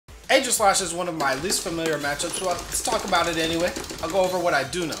Aegislash is one of my least familiar matchups, so let's talk about it anyway. I'll go over what I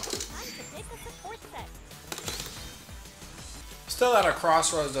do know. Still at a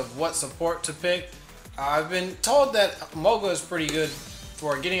crossroads of what support to pick. I've been told that Moga is pretty good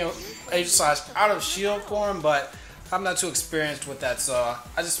for getting Aegislash out of shield form, but I'm not too experienced with that, so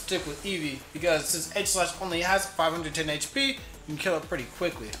I just stick with Eevee because since Aegislash only has 510 HP, you can kill it pretty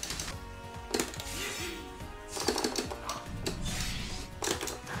quickly.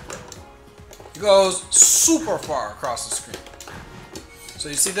 It goes super far across the screen. So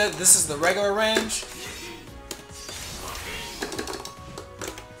you see that this is the regular range.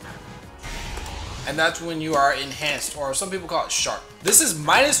 And that's when you are enhanced, or some people call it sharp. This is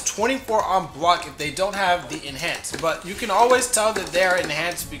minus 24 on block if they don't have the enhanced, but you can always tell that they're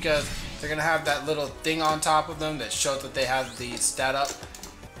enhanced because they're gonna have that little thing on top of them that shows that they have the stat up.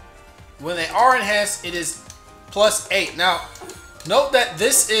 When they are enhanced, it is +8. Now, note that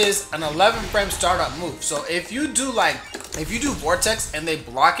this is an 11 frame startup move. So if you do Vortex and they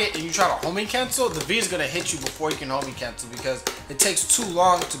block it and you try to homing cancel, the V is gonna hit you before you can homing cancel because it takes too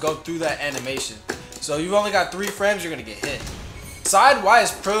long to go through that animation. So you've only got 3 frames, you're gonna get hit. Side Y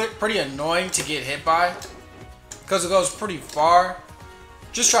is pretty annoying to get hit by because it goes pretty far.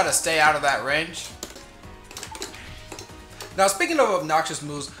 Just try to stay out of that range. Now, speaking of obnoxious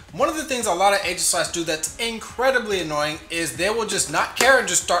moves, one of the things a lot of Aegislash do that's incredibly annoying is they will just not care and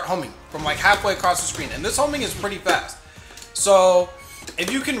just start homing from like halfway across the screen. And this homing is pretty fast. So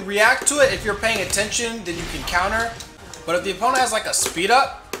if you can react to it, if you're paying attention, then you can counter. But if the opponent has like a speed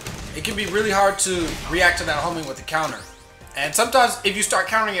up, it can be really hard to react to that homing with the counter. And sometimes if you start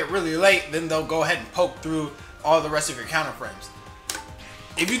countering it really late, then they'll go ahead and poke through all the rest of your counter frames.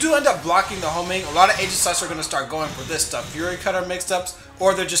 If you do end up blocking the homing, a lot of Aegislash are going to start going for this stuff, Fury Cutter mix-ups,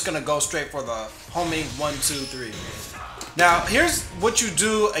 or they're just going to go straight for the homing 1, 2, 3. Now, here's what you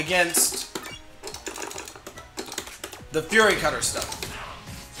do against the Fury Cutter stuff.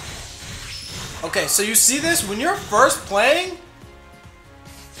 Okay, so you see this? When you're first playing,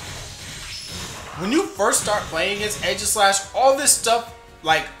 when you first start playing against Aegislash, all this stuff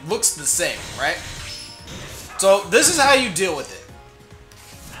like looks the same, right? So this is how you deal with it.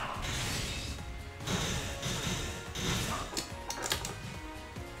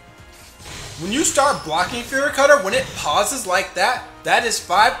 When you start blocking Fury Cutter, when it pauses like that, that is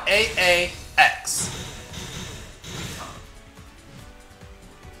 5AAX.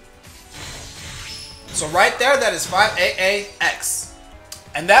 So right there, that is 5AAX.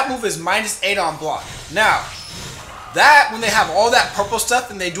 And that move is -8 on block. Now, that, when they have all that purple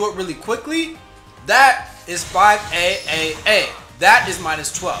stuff and they do it really quickly, that is 5AAA. That is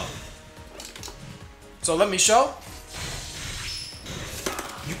 -12. So let me show.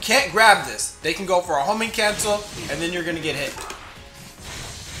 You can't grab this. They can go for a homing cancel and then you're going to get hit.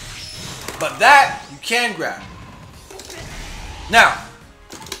 But that, you can grab. Now,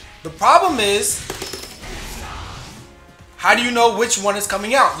 the problem is, how do you know which one is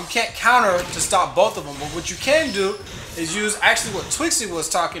coming out? You can't counter to stop both of them. But what you can do is use actually what Twixie was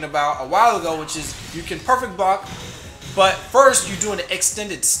talking about a while ago, which is you can perfect block, but first you do an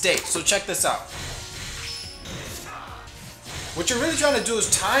extended state. So check this out. What you're really trying to do is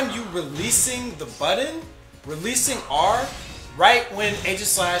time you releasing the button, releasing R, right when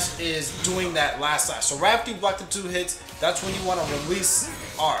Aegislash is doing that last slash. So right after you block the 2 hits, that's when you want to release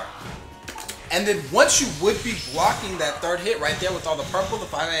R. And then once you would be blocking that 3rd hit right there with all the purple, the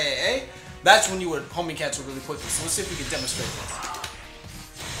 5AAA, that's when you would homing cancel really quickly. So let's see if we can demonstrate this.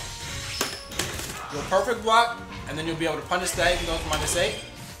 You'll perfect block, and then you'll be able to punish that even though it's -8.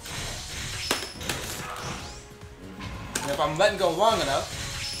 And if I'm letting go long enough,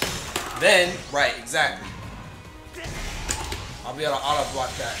 then, right, exactly. I'll be able to auto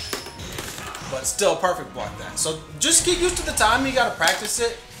block that. But still perfect block that. So just get used to the time, you gotta practice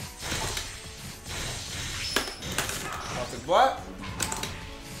it. Perfect block.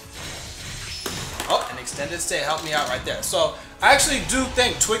 Oh, an extended stay helped me out right there. So I actually do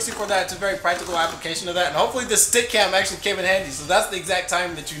thank Twixie for that. It's a very practical application of that. And hopefully the stick cam actually came in handy. So that's the exact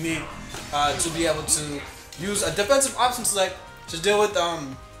time that you need to be able to use a defensive option select to deal with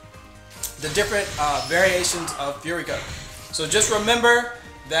the different variations of Fury Cutter. So just remember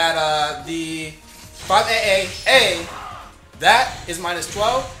that the 5AAA, that is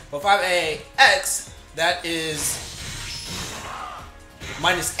 -12, but 5AAX, that is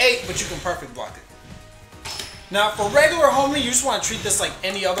 -8, but you can perfect block it. Now for regular homing, you just want to treat this like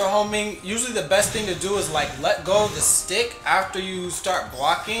any other homing. Usually the best thing to do is like let go of the stick after you start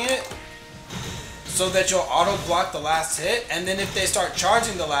blocking it, so that you'll auto block the last hit, and then if they start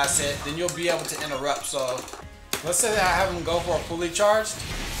charging the last hit, then you'll be able to interrupt. So let's say that I have them go for a fully charged.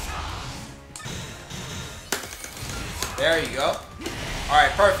 There you go.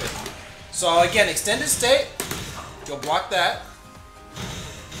 Alright, perfect. So again, extended state. You'll block that.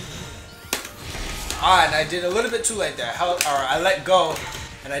 Ah, and I did a little bit too late there. I let go,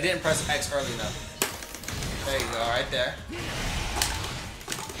 and I didn't press X early enough. There you go, right there.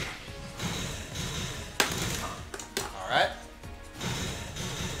 Alright.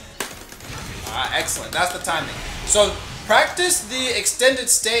 Excellent. That's the timing. So practice the extended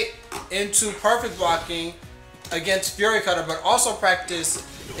state into perfect blocking against Fury Cutter, but also practice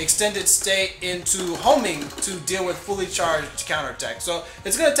extended state into homing to deal with fully charged counterattack. So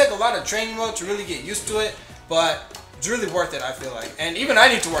it's going to take a lot of training mode to really get used to it, but it's really worth it, I feel like. And even I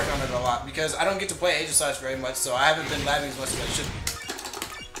need to work on it a lot because I don't get to play Aegislash very much, so I haven't been labbing as much as I should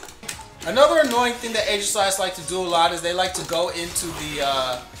be. Another annoying thing that Aegislash like to do a lot is they like to go into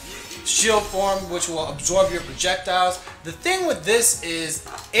the shield form, which will absorb your projectiles. The thing with this is,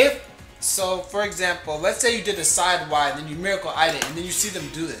 so for example, let's say you did a side Y, then you miracle eye it, and then you see them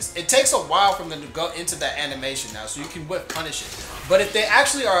do this. It takes a while for them to go into that animation now, so you can whip punish it. But if they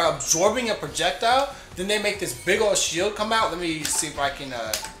actually are absorbing a projectile, then they make this big old shield come out. Let me see if I can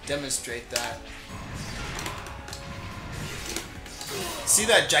demonstrate that. See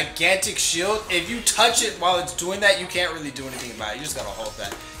that gigantic shield? If you touch it while it's doing that, you can't really do anything about it. You just gotta hold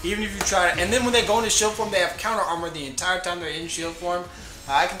that. Even if you try to, and then when they go into shield form, they have counter armor the entire time they're in shield form.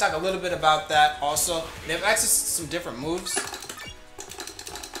 I can talk a little bit about that also. They have access to some different moves.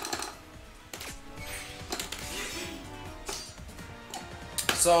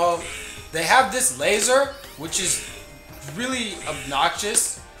 So they have this laser, which is really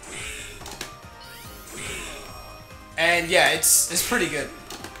obnoxious. And yeah, it's pretty good.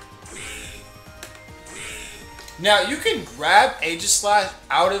 Now you can grab Aegislash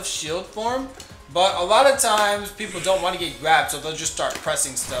out of shield form, but a lot of times people don't want to get grabbed, so they'll just start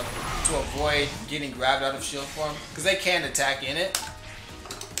pressing stuff to avoid getting grabbed out of shield form, because they can attack in it.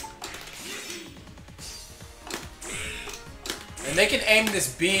 And they can aim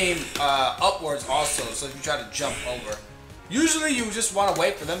this beam upwards also, so if you try to jump over. Usually you just want to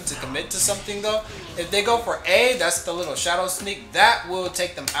wait for them to commit to something though. If they go for A, that's the little shadow sneak, that will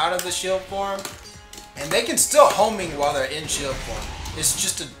take them out of the shield form. And they can still homing while they're in shield form. It's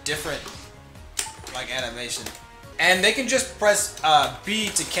just a different like animation. And they can just press B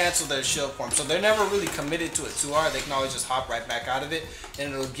to cancel their shield form. So they're never really committed to it too hard. They can always just hop right back out of it,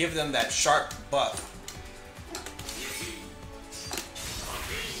 and it'll give them that sharp buff.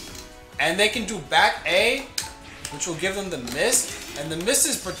 And they can do back A, which will give them the mist. And the mist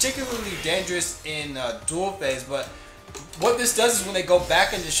is particularly dangerous in dual phase, but what this does is when they go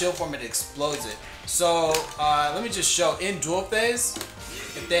back into shield form, it explodes it. So let me just show, in dual phase,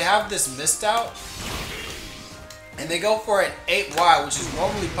 if they have this mist out, and they go for an 8Y, which is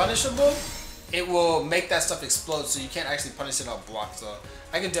normally punishable, it will make that stuff explode, so you can't actually punish it on block. So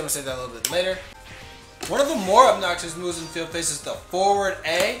I can demonstrate that a little bit later. One of the more obnoxious moves in field phase is the forward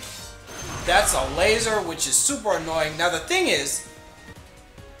A. That's a laser, which is super annoying. Now the thing is,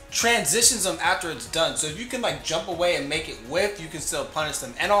 transitions them after it's done. So if you can like jump away and make it whiff, you can still punish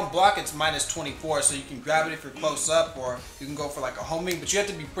them. And on block it's -24, so you can grab it if you're close up, or you can go for like a homing, but you have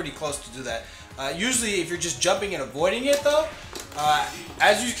to be pretty close to do that. Usually if you're just jumping and avoiding it though,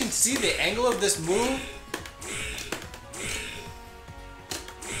 as you can see, the angle of this move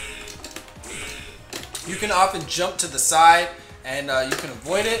you can often jump to the side and you can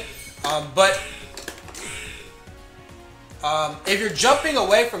avoid it. If you're jumping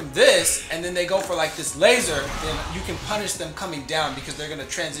away from this and then they go for like this laser, then you can punish them coming down because they're going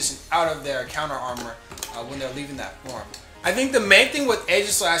to transition out of their counter armor when they're leaving that form. I think the main thing with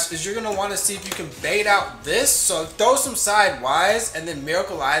Aegislash is you're going to want to see if you can bait out this. So throw some side Ys and then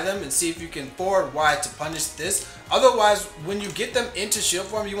miracle eye them and see if you can forward Y to punish this. Otherwise, when you get them into shield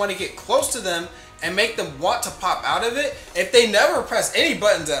form, you want to get close to them and make them want to pop out of it. If they never press any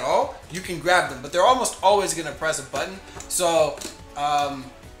buttons at all, you can grab them, but they're almost always going to press a button. So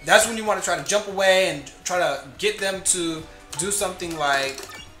that's when you want to try to jump away and try to get them to do something like,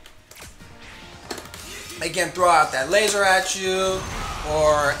 again, throw out that laser at you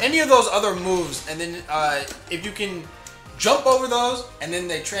or any of those other moves. And then if you can jump over those and then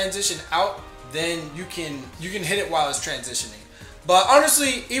they transition out, then you can hit it while it's transitioning. But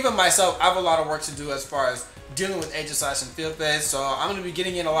honestly, even myself, I have a lot of work to do as far as dealing with Aegislash and field phase. So I'm going to be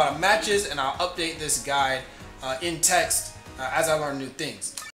getting in a lot of matches, and I'll update this guide in text as I learn new things.